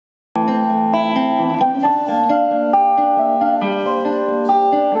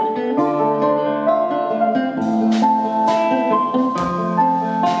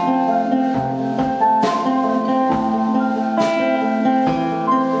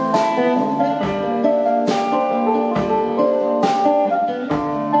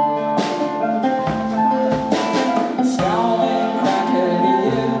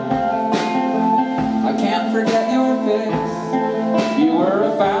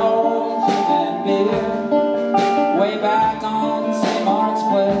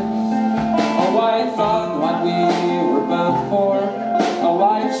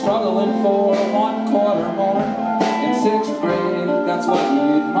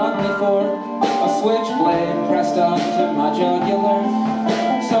ugly for a switchblade pressed up to my jugular.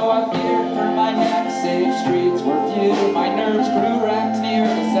 So I feared for my neck, safe streets were few. My nerves grew wrecked near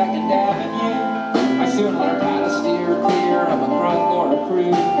the 2nd Avenue. I soon learned how to steer clear of a crook or a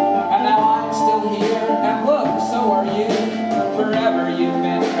crew. And now I'm still here, and look, so are you. Forever you've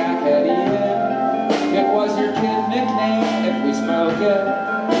been crackhead Ian. It was your kid nickname if we spoke it.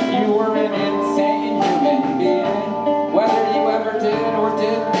 You were an insane human being, whether you ever did or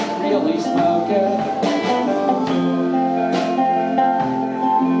didn't really smoke it.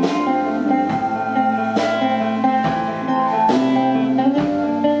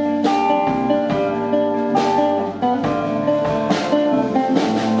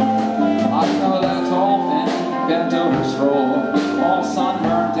 All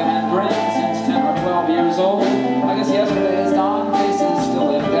sunburned and grim since 10 or 12 years old. I guess yesterday's gone, faces still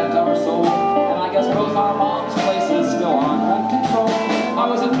in bent our soul. And I guess both our moms' places still on rent control. I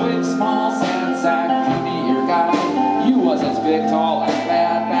was a twig, small, sand sack, puny-ear guy. You was as big, tall, and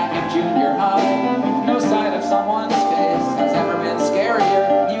bad back in junior high. No sight of someone's face has ever been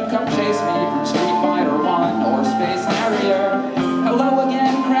scarier. You'd come chase me from Street Fighter 1 or Space Harrier. Hello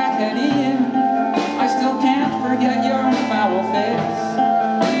again, crackhead Ian. I still can't forget your foul face.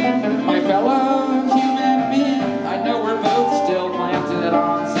 My fellow human being, I know we're both still planted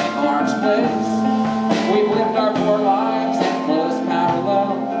on St. Lawrence Place. We've lived our poor lives in close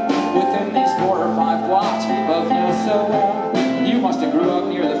parallel. Within these 4 or 5 blocks we both know so well. You must have grew up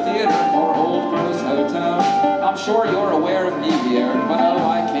near the theater or Old Gross Hotel. I'm sure you're aware of me here, but oh,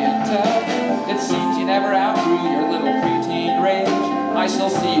 I can't tell. It seems you never outgrew your little preteen rage. I still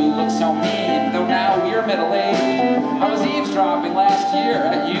see you look so mean, though now we're middle-aged. I was eavesdropping last year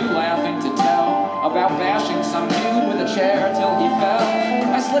at you, laughing to tell about bashing some dude with a chair till he fell.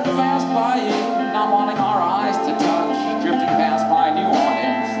 I slipped fast by you, not wanting our eyes to touch, drifting past by new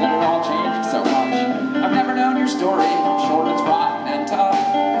awnings that are all changed so much. I've never known your story, I'm sure it's rotten and tough,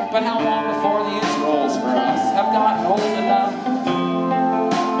 but how long before these roles for us have gotten old enough?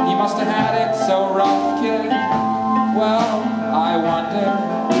 You must have had it so rough, kid. Well, I wonder,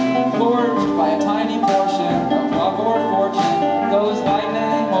 forged by a tiny portion of love or fortune, goes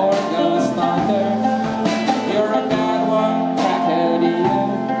lightning or goes thunder. You're a bad one, crackhead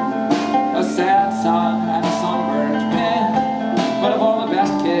Ian, a sad son and a sunburned pin. But of all the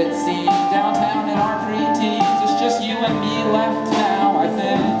best kids seen downtown in our preteens, it's just you and me left now, I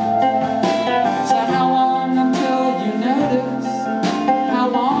think. So how long until you notice? How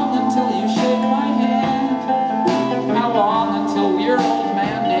long until you shake my hand? How long until we're old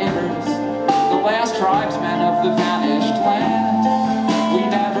man neighbors, the last tribesmen of the vanished land? We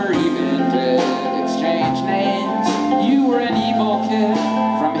never even did exchange names. You were an evil kid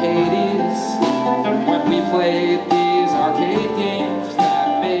from Hades when we played these arcade games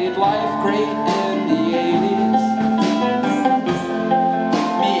that made life great